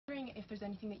there's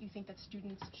anything that you think that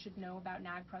students should know about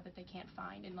NAGPRA that they can't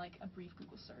find in like a brief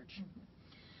Google search.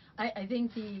 I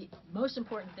think the most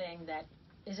important thing that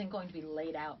isn't going to be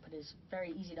laid out but is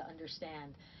very easy to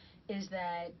understand is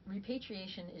that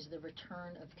repatriation is the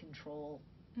return of control,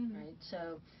 right?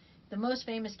 So the most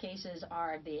famous cases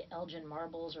are the Elgin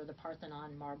marbles or the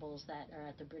Parthenon marbles that are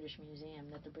at the British Museum,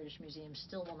 that the British Museum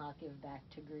still will not give back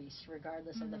to Greece,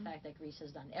 regardless of the fact that Greece has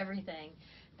done everything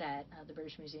that the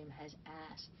British Museum has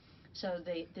asked. So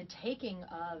the taking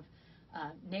of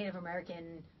Native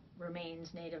American remains,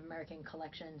 Native American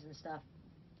collections and stuff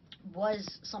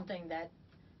was something that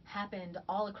happened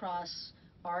all across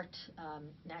art,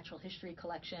 natural history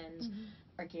collections,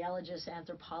 archaeologists,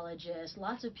 anthropologists,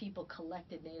 lots of people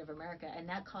collected Native America, and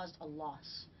that caused a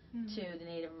loss to the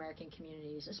Native American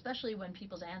communities, especially when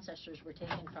people's ancestors were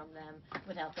taken from them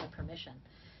without their permission.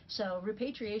 So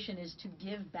repatriation is to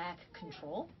give back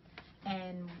control,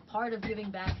 and part of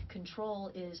giving back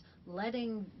control is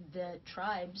letting the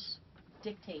tribes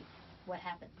dictate what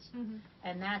happens.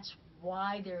 And that's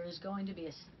why there is going to be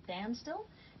a standstill,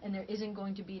 and there isn't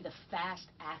going to be the fast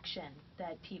action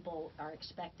that people are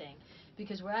expecting,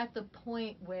 because we're at the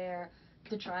point where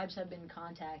the tribes have been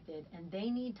contacted and they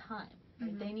need time.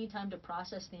 Right? They need time to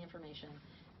process the information.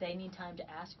 They need time to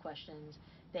ask questions.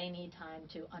 They need time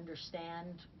to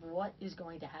understand what is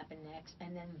going to happen next,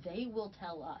 and then they will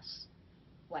tell us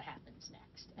what happens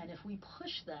next. And if we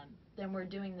push them, then we're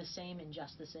doing the same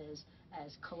injustices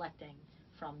as collecting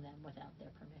from them without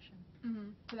their permission.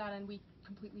 To that end, we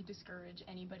completely discourage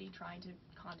anybody trying to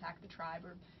contact the tribe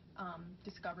or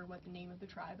discover what the name of the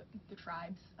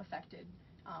tribes affected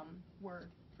were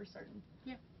for certain.